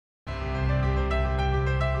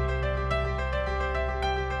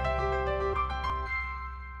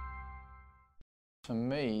for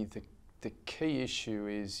me, the key issue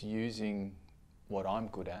is using what I'm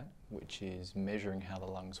good at, which is measuring how the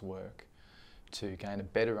lungs work, to gain a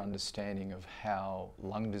better understanding of how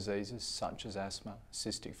lung diseases such as asthma,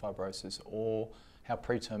 cystic fibrosis, or how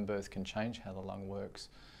preterm birth can change how the lung works,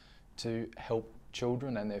 to help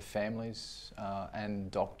children and their families and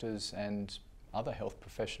doctors and other health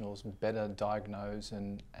professionals better diagnose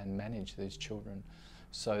and manage these children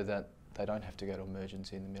so that they don't have to go to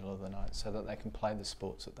emergency in the middle of the night, so that they can play the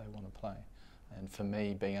sports that they want to play. And for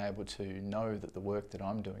me, being able to know that the work that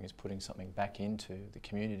I'm doing is putting something back into the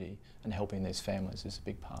community and helping these families is a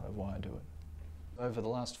big part of why I do it. Over the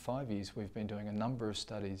last 5 years, we've been doing a number of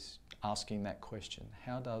studies asking that question: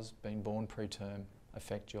 how does being born preterm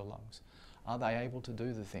affect your lungs? Are they able to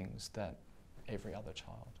do the things that every other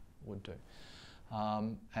child would do?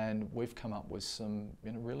 And we've come up with some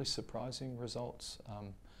really surprising results.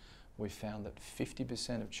 We found that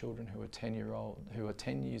 50% of children who are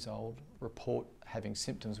 10 years old report having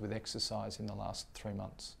symptoms with exercise in the last 3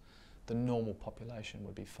 months. The normal population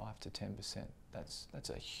would be 5 to 10%. That's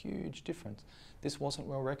a huge difference. This wasn't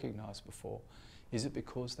well recognised before. Is it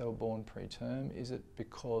because they were born preterm? Is it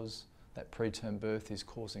because that preterm birth is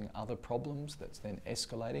causing other problems that's then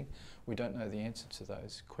escalating? We don't know the answer to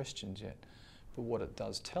those questions yet. But what it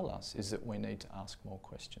does tell us is that we need to ask more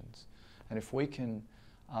questions. And if we can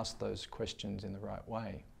ask those questions in the right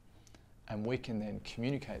way, and we can then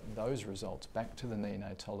communicate those results back to the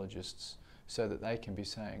neonatologists so that they can be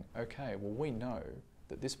saying, okay, well, we know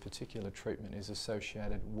that this particular treatment is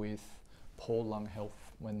associated with poor lung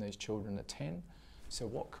health when these children are 10, so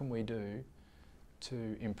what can we do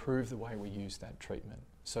to improve the way we use that treatment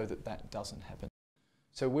so that that doesn't happen?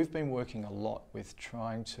 So we've been working a lot with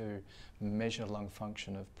trying to measure lung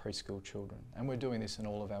function of preschool children, and we're doing this in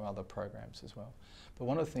all of our other programs as well. But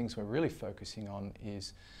one of the things we're really focusing on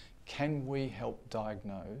is, can we help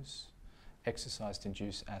diagnose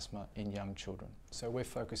exercise-induced asthma in young children? So we're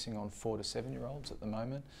focusing on 4 to 7-year-olds at the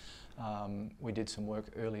moment. We did some work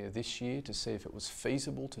earlier this year to see if it was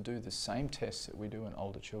feasible to do the same tests that we do in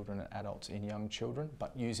older children and adults in young children,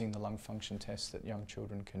 but using the lung function tests that young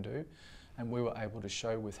children can do. And we were able to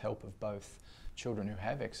show, with help of both children who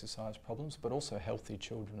have exercise problems but also healthy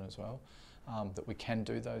children as well, that we can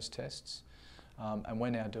do those tests. And we're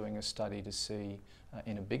now doing a study to see,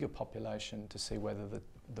 in a bigger population, to see whether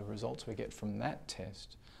the results we get from that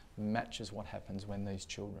test matches what happens when these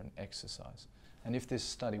children exercise. And if this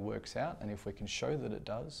study works out, and if we can show that it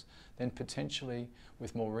does, then potentially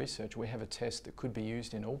with more research we have a test that could be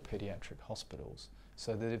used in all paediatric hospitals,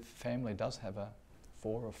 so that if a family does have a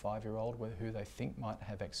 4 or 5-year-old who they think might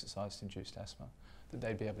have exercise-induced asthma, that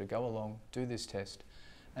they'd be able to go along, do this test,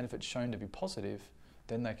 and if it's shown to be positive,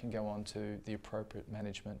 then they can go on to the appropriate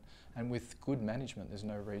management. And with good management, there's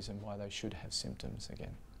no reason why they should have symptoms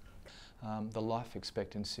again. The life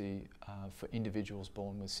expectancy for individuals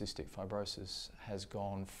born with cystic fibrosis has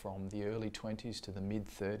gone from the early 20s to the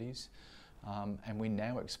mid-30s. And we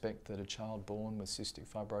now expect that a child born with cystic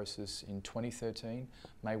fibrosis in 2013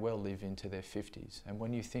 may well live into their 50s. And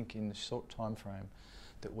when you think in the short time frame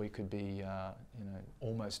that we could be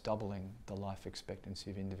almost doubling the life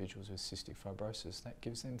expectancy of individuals with cystic fibrosis, that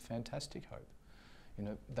gives them fantastic hope.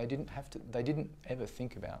 They didn't ever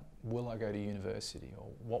think about, will I go to university, or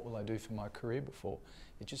what will I do for my career before?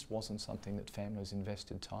 It just wasn't something that families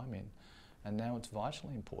invested time in. And now it's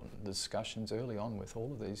vitally important. The discussions early on with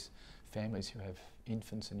all of these families who have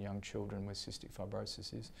infants and young children with cystic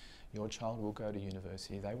fibrosis is, your child will go to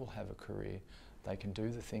university, they will have a career, they can do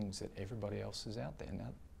the things that everybody else is out there. Now,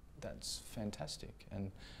 that's fantastic,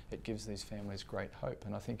 and it gives these families great hope.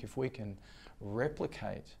 And I think if we can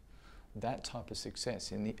replicate that type of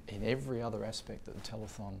success in every other aspect that the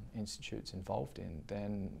Telethon Institute's involved in,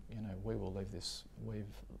 then we will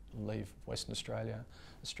leave Western Australia,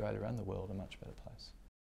 Australia and the world a much better place.